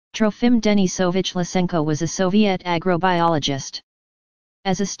Trofim Denisovich Lysenko was a Soviet agrobiologist.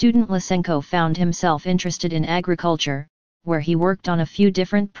 As a student, Lysenko found himself interested in agriculture, where he worked on a few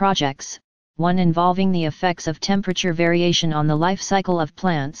different projects, one involving the effects of temperature variation on the life cycle of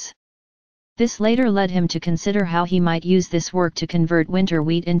plants. This later led him to consider how he might use this work to convert winter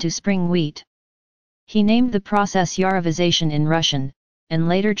wheat into spring wheat. He named the process jarovization in Russian, and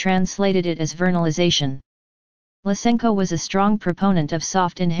later translated it as vernalization. Lysenko was a strong proponent of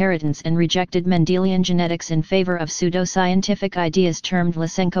soft inheritance and rejected Mendelian genetics in favor of pseudoscientific ideas termed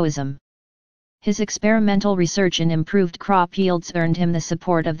Lysenkoism. His experimental research in improved crop yields earned him the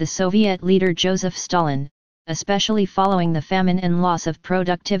support of the Soviet leader Joseph Stalin, especially following the famine and loss of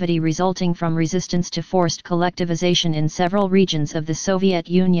productivity resulting from resistance to forced collectivization in several regions of the Soviet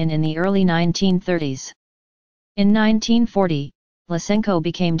Union in the early 1930s. In 1940, Lysenko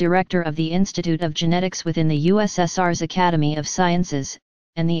became director of the Institute of Genetics within the USSR's Academy of Sciences,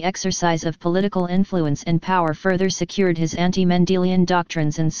 and the exercise of political influence and power further secured his anti-Mendelian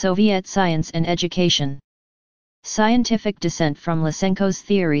doctrines in Soviet science and education. Scientific dissent from Lysenko's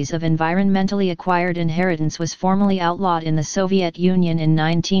theories of environmentally acquired inheritance was formally outlawed in the Soviet Union in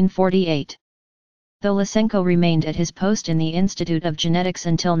 1948. Though Lysenko remained at his post in the Institute of Genetics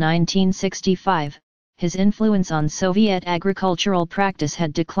until 1965, his influence on Soviet agricultural practice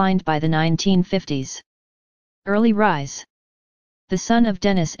had declined by the 1950s. Early rise. The son of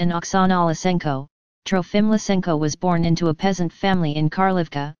Denis and Oksana Lysenko, Trofim Lysenko was born into a peasant family in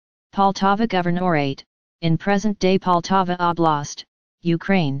Karlivka, Poltava Governorate, in present-day Poltava Oblast,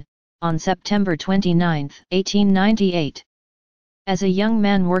 Ukraine, on September 29, 1898. As a young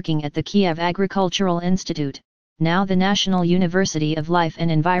man working at the Kiev Agricultural Institute, now the National University of Life and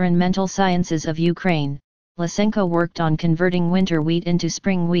Environmental Sciences of Ukraine, Lysenko worked on converting winter wheat into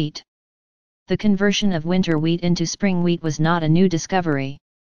spring wheat. The conversion of winter wheat into spring wheat was not a new discovery.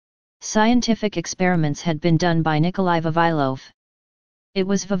 Scientific experiments had been done by Nikolai Vavilov. It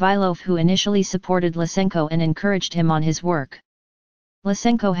was Vavilov who initially supported Lysenko and encouraged him on his work.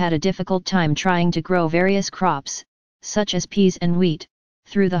 Lysenko had a difficult time trying to grow various crops, such as peas and wheat,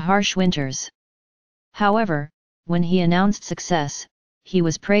 through the harsh winters. However, when he announced success, he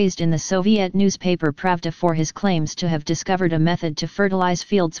was praised in the Soviet newspaper Pravda for his claims to have discovered a method to fertilize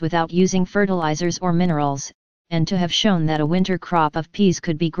fields without using fertilizers or minerals, and to have shown that a winter crop of peas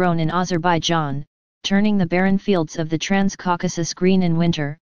could be grown in Azerbaijan, turning the barren fields of the Transcaucasus green in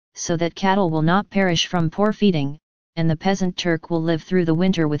winter, so that cattle will not perish from poor feeding, and the peasant Turk will live through the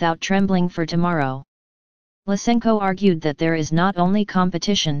winter without trembling for tomorrow. Lysenko argued that there is not only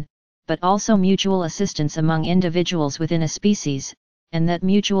competition, but also mutual assistance among individuals within a species, and that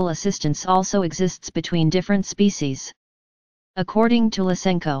mutual assistance also exists between different species. According to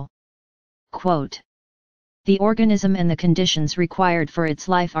Lysenko, quote, "The organism and the conditions required for its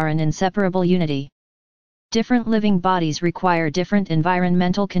life are an inseparable unity. Different living bodies require different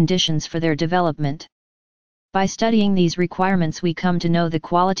environmental conditions for their development. By studying these requirements we come to know the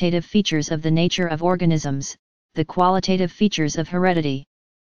qualitative features of the nature of organisms, the qualitative features of heredity.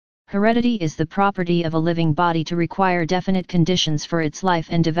 Heredity is the property of a living body to require definite conditions for its life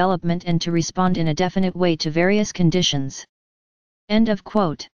and development and to respond in a definite way to various conditions." End of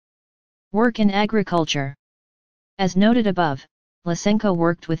quote. Work in agriculture. As noted above, Lysenko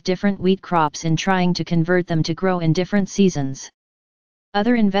worked with different wheat crops in trying to convert them to grow in different seasons.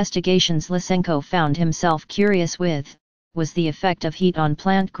 Other investigations Lysenko found himself curious with, was the effect of heat on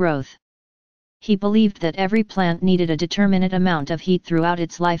plant growth. He believed that every plant needed a determinate amount of heat throughout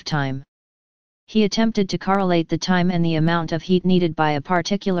its lifetime. He attempted to correlate the time and the amount of heat needed by a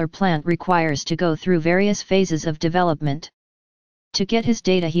particular plant requires to go through various phases of development. To get his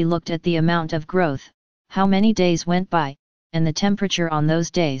data he looked at the amount of growth, how many days went by, and the temperature on those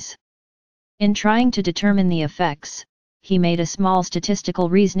days. In trying to determine the effects, he made a small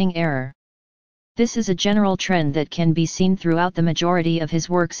statistical reasoning error. This is a general trend that can be seen throughout the majority of his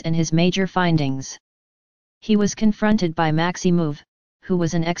works and his major findings. He was confronted by Maximov, who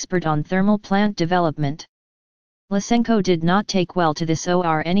was an expert on thermal plant development. Lysenko did not take well to this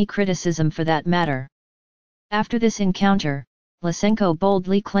or any criticism for that matter. After this encounter, Lysenko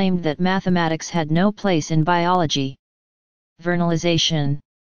boldly claimed that mathematics had no place in biology. Vernalization.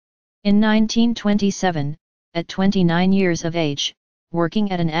 In 1927, at 29 years of age,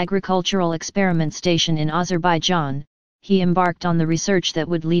 working at an agricultural experiment station in Azerbaijan, he embarked on the research that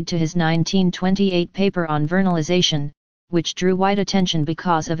would lead to his 1928 paper on vernalization, which drew wide attention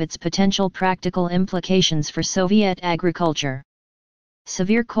because of its potential practical implications for Soviet agriculture.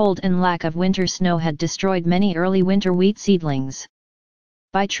 Severe cold and lack of winter snow had destroyed many early winter wheat seedlings.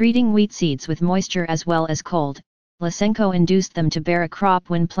 By treating wheat seeds with moisture as well as cold, Lysenko induced them to bear a crop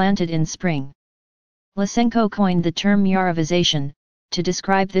when planted in spring. Lysenko coined the term jarovization, to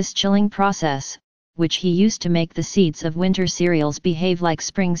describe this chilling process, which he used to make the seeds of winter cereals behave like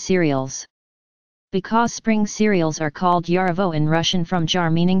spring cereals. Because spring cereals are called yarovo in Russian from jar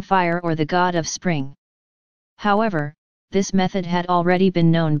meaning fire or the god of spring. However, this method had already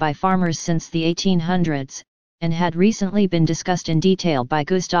been known by farmers since the 1800s, and had recently been discussed in detail by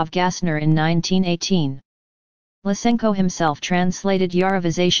Gustav Gassner in 1918. Lysenko himself translated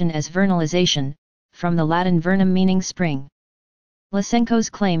jarovization as vernalization, from the Latin vernum meaning spring. Lysenko's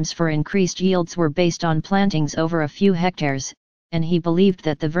claims for increased yields were based on plantings over a few hectares, and he believed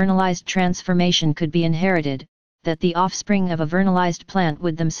that the vernalized transformation could be inherited, that the offspring of a vernalized plant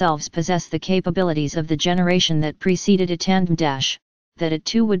would themselves possess the capabilities of the generation that preceded it and that it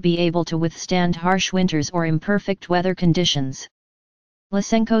too would be able to withstand harsh winters or imperfect weather conditions.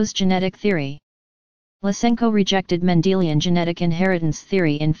 Lysenko's genetic theory. Lysenko rejected Mendelian genetic inheritance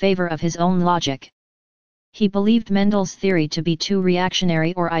theory in favor of his own logic. He believed Mendel's theory to be too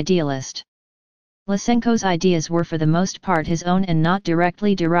reactionary or idealist. Lysenko's ideas were for the most part his own and not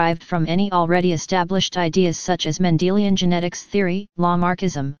directly derived from any already established ideas such as Mendelian genetics theory,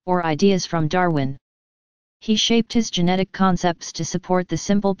 Lamarckism, or ideas from Darwin. He shaped his genetic concepts to support the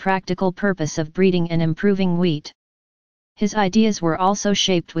simple practical purpose of breeding and improving wheat. His ideas were also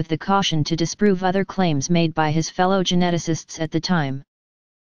shaped with the caution to disprove other claims made by his fellow geneticists at the time.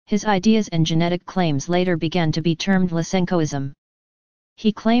 His ideas and genetic claims later began to be termed Lysenkoism.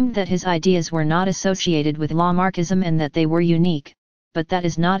 He claimed that his ideas were not associated with Lamarckism and that they were unique, but that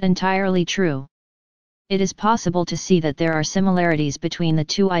is not entirely true. It is possible to see that there are similarities between the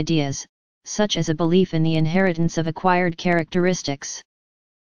two ideas, such as a belief in the inheritance of acquired characteristics.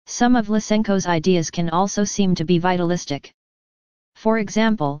 Some of Lysenko's ideas can also seem to be vitalistic. For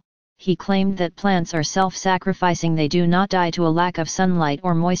example, he claimed that plants are self-sacrificing. They do not die to a lack of sunlight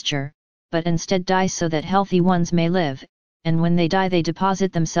or moisture, but instead die so that healthy ones may live, and when they die they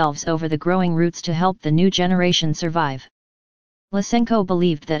deposit themselves over the growing roots to help the new generation survive. Lysenko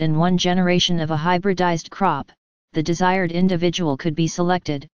believed that in one generation of a hybridized crop, the desired individual could be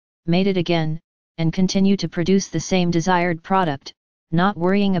selected, mated again, and continue to produce the same desired product, not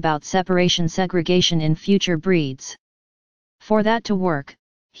worrying about segregation in future breeds. For that to work,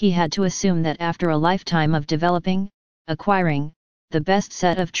 he had to assume that after a lifetime of developing, acquiring, the best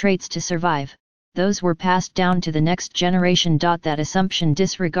set of traits to survive, those were passed down to the next generation. That assumption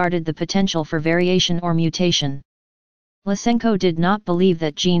disregarded the potential for variation or mutation. Lysenko did not believe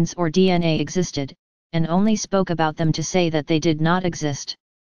that genes or DNA existed, and only spoke about them to say that they did not exist.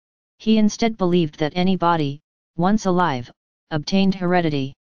 He instead believed that any body, once alive, obtained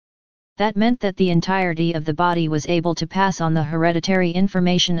heredity. That meant that the entirety of the body was able to pass on the hereditary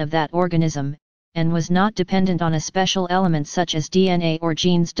information of that organism, and was not dependent on a special element such as DNA or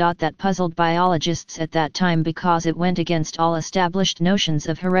genes. That puzzled biologists at that time because it went against all established notions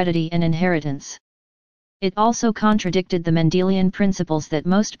of heredity and inheritance. It also contradicted the Mendelian principles that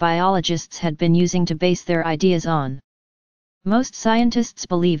most biologists had been using to base their ideas on. Most scientists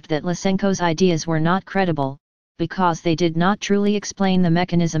believed that Lysenko's ideas were not credible, because they did not truly explain the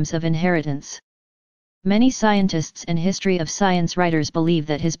mechanisms of inheritance. Many scientists and history of science writers believe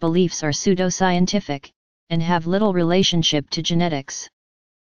that his beliefs are pseudoscientific, and have little relationship to genetics.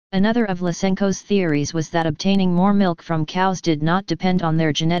 Another of Lysenko's theories was that obtaining more milk from cows did not depend on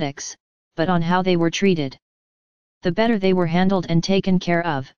their genetics, but on how they were treated. The better they were handled and taken care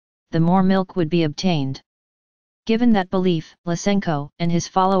of, the more milk would be obtained. Given that belief, Lysenko and his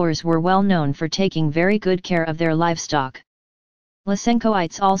followers were well known for taking very good care of their livestock.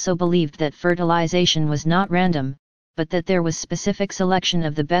 Lysenkoites also believed that fertilization was not random, but that there was specific selection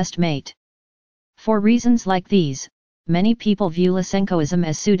of the best mate. For reasons like these, many people view Lysenkoism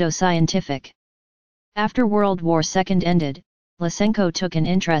as pseudoscientific. After World War II ended, Lysenko took an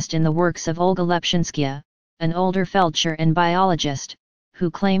interest in the works of Olga Lepshinskaya, an older Feldshire and biologist, who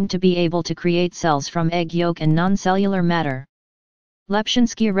claimed to be able to create cells from egg yolk and non-cellular matter.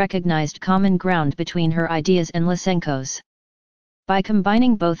 Lepshinskaya recognized common ground between her ideas and Lysenko's. By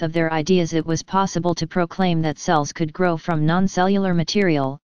combining both of their ideas, it was possible to proclaim that cells could grow from non-cellular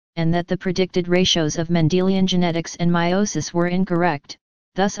material, and that the predicted ratios of Mendelian genetics and meiosis were incorrect,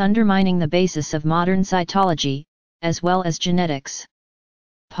 thus undermining the basis of modern cytology, as well as genetics.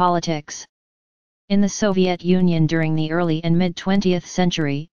 Politics. In the Soviet Union during the early and mid-20th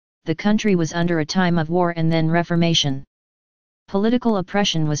century, the country was under a time of war and then reformation. Political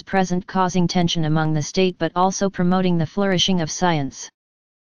oppression was present, causing tension among the state but also promoting the flourishing of science.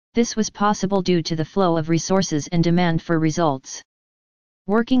 This was possible due to the flow of resources and demand for results.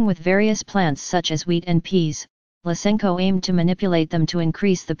 Working with various plants such as wheat and peas, Lysenko aimed to manipulate them to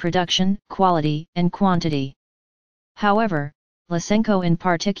increase the production, quality, and quantity. However, Lysenko in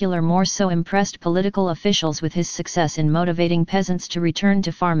particular more so impressed political officials with his success in motivating peasants to return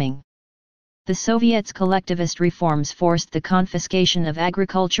to farming. The Soviets' collectivist reforms forced the confiscation of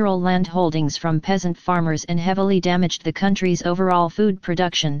agricultural land holdings from peasant farmers and heavily damaged the country's overall food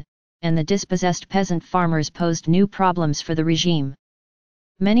production, and the dispossessed peasant farmers posed new problems for the regime.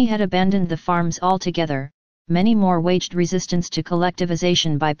 Many had abandoned the farms altogether, many more waged resistance to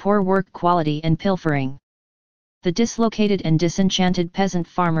collectivization by poor work quality and pilfering. The dislocated and disenchanted peasant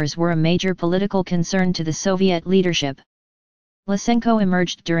farmers were a major political concern to the Soviet leadership. Lysenko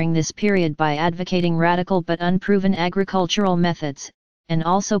emerged during this period by advocating radical but unproven agricultural methods, and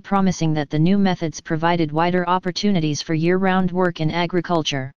also promising that the new methods provided wider opportunities for year-round work in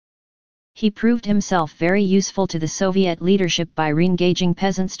agriculture. He proved himself very useful to the Soviet leadership by re-engaging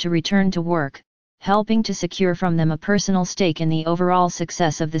peasants to return to work, helping to secure from them a personal stake in the overall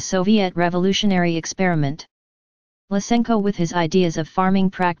success of the Soviet revolutionary experiment. Lysenko, with his ideas of farming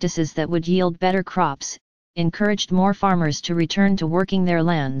practices that would yield better crops, encouraged more farmers to return to working their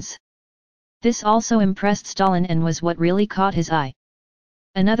lands. This also impressed Stalin and was what really caught his eye.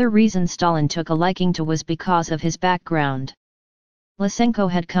 Another reason Stalin took a liking to was because of his background. Lysenko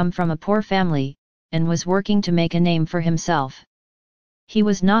had come from a poor family, and was working to make a name for himself. He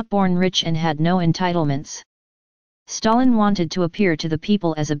was not born rich and had no entitlements. Stalin wanted to appear to the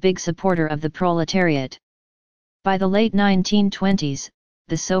people as a big supporter of the proletariat. By the late 1920s,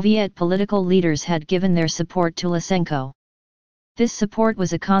 the Soviet political leaders had given their support to Lysenko. This support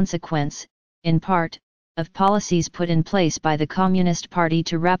was a consequence, in part, of policies put in place by the Communist Party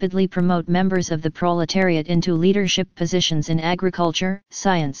to rapidly promote members of the proletariat into leadership positions in agriculture,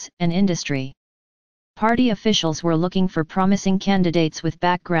 science, and industry. Party officials were looking for promising candidates with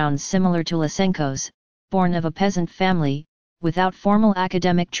backgrounds similar to Lysenko's, born of a peasant family, without formal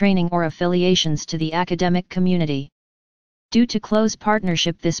academic training or affiliations to the academic community. Due to close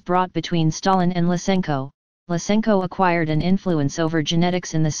partnership this brought between Stalin and Lysenko, Lysenko acquired an influence over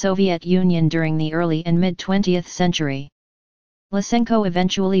genetics in the Soviet Union during the early and mid-20th century. Lysenko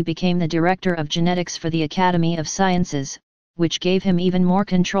eventually became the director of genetics for the Academy of Sciences, which gave him even more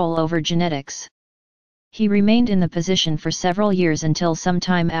control over genetics. He remained in the position for several years until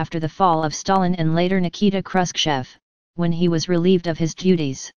sometime after the fall of Stalin and later Nikita Khrushchev, when he was relieved of his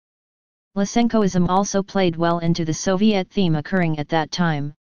duties. Lysenkoism also played well into the Soviet theme occurring at that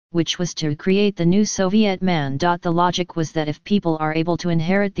time, which was to create the new Soviet man. The logic was that if people are able to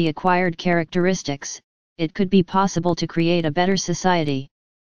inherit the acquired characteristics, it could be possible to create a better society.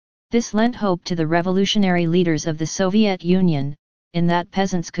 This lent hope to the revolutionary leaders of the Soviet Union, in that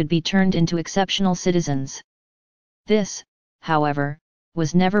peasants could be turned into exceptional citizens. This, however,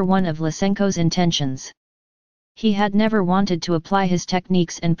 was never one of Lysenko's intentions. He had never wanted to apply his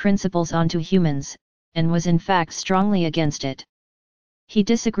techniques and principles onto humans, and was in fact strongly against it. He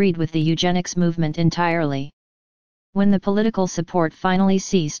disagreed with the eugenics movement entirely. When the political support finally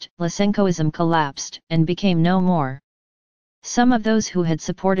ceased, Lysenkoism collapsed and became no more. Some of those who had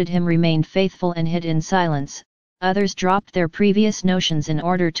supported him remained faithful and hid in silence, others dropped their previous notions in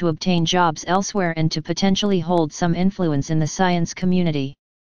order to obtain jobs elsewhere and to potentially hold some influence in the science community.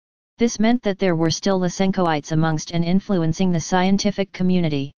 This meant that there were still Lysenkoites amongst and influencing the scientific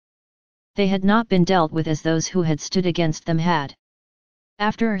community. They had not been dealt with as those who had stood against them had.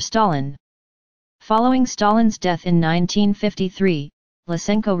 After Stalin. Following Stalin's death in 1953,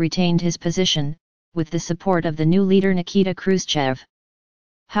 Lysenko retained his position, with the support of the new leader Nikita Khrushchev.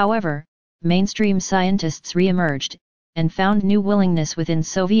 However, mainstream scientists re-emerged, and found new willingness within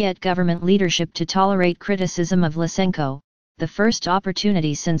Soviet government leadership to tolerate criticism of Lysenko, the first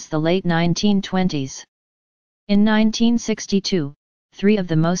opportunity since the late 1920s. In 1962, three of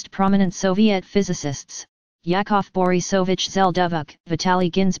the most prominent Soviet physicists, Yakov Borisovich Zeldovich,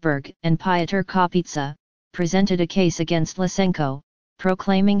 Vitaly Ginzburg, and Pyotr Kapitsa, presented a case against Lysenko,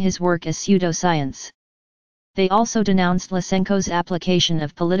 proclaiming his work as pseudoscience. They also denounced Lysenko's application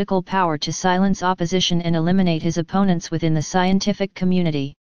of political power to silence opposition and eliminate his opponents within the scientific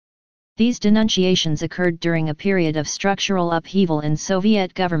community. These denunciations occurred during a period of structural upheaval in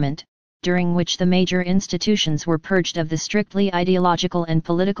Soviet government, during which the major institutions were purged of the strictly ideological and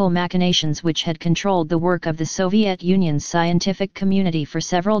political machinations which had controlled the work of the Soviet Union's scientific community for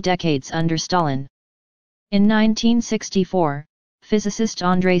several decades under Stalin. In 1964, physicist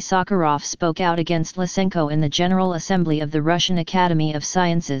Andrei Sakharov spoke out against Lysenko in the General Assembly of the Russian Academy of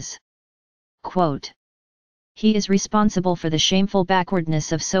Sciences. Quote, "He is responsible for the shameful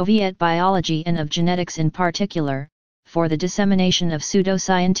backwardness of Soviet biology and of genetics in particular, for the dissemination of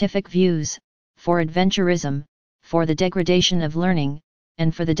pseudoscientific views, for adventurism, for the degradation of learning,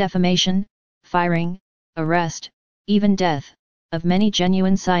 and for the defamation, firing, arrest, even death, of many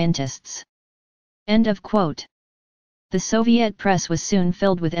genuine scientists. End of quote. The Soviet press was soon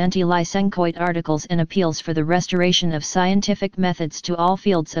filled with anti-Lysenkoid articles and appeals for the restoration of scientific methods to all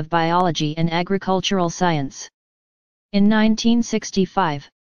fields of biology and agricultural science. In 1965,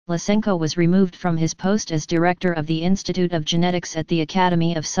 Lysenko was removed from his post as director of the Institute of Genetics at the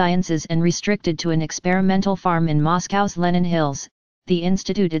Academy of Sciences and restricted to an experimental farm in Moscow's Lenin Hills. The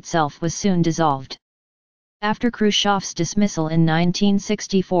institute itself was soon dissolved. After Khrushchev's dismissal in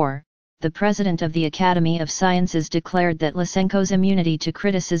 1964, the president of the Academy of Sciences declared that Lysenko's immunity to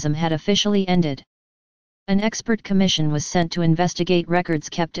criticism had officially ended. An expert commission was sent to investigate records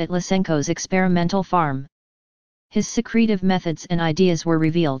kept at Lysenko's experimental farm. His secretive methods and ideas were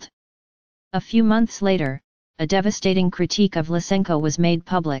revealed. A few months later, a devastating critique of Lysenko was made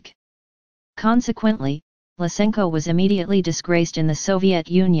public. Consequently, Lysenko was immediately disgraced in the Soviet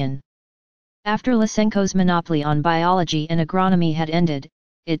Union. After Lysenko's monopoly on biology and agronomy had ended,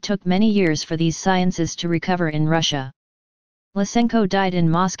 it took many years for these sciences to recover in Russia. Lysenko died in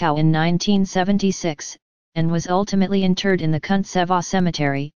Moscow in 1976, and was ultimately interred in the Kuntsevo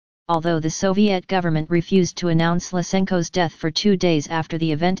cemetery, although the Soviet government refused to announce Lysenko's death for 2 days after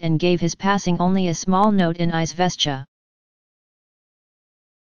the event and gave his passing only a small note in Izvestia.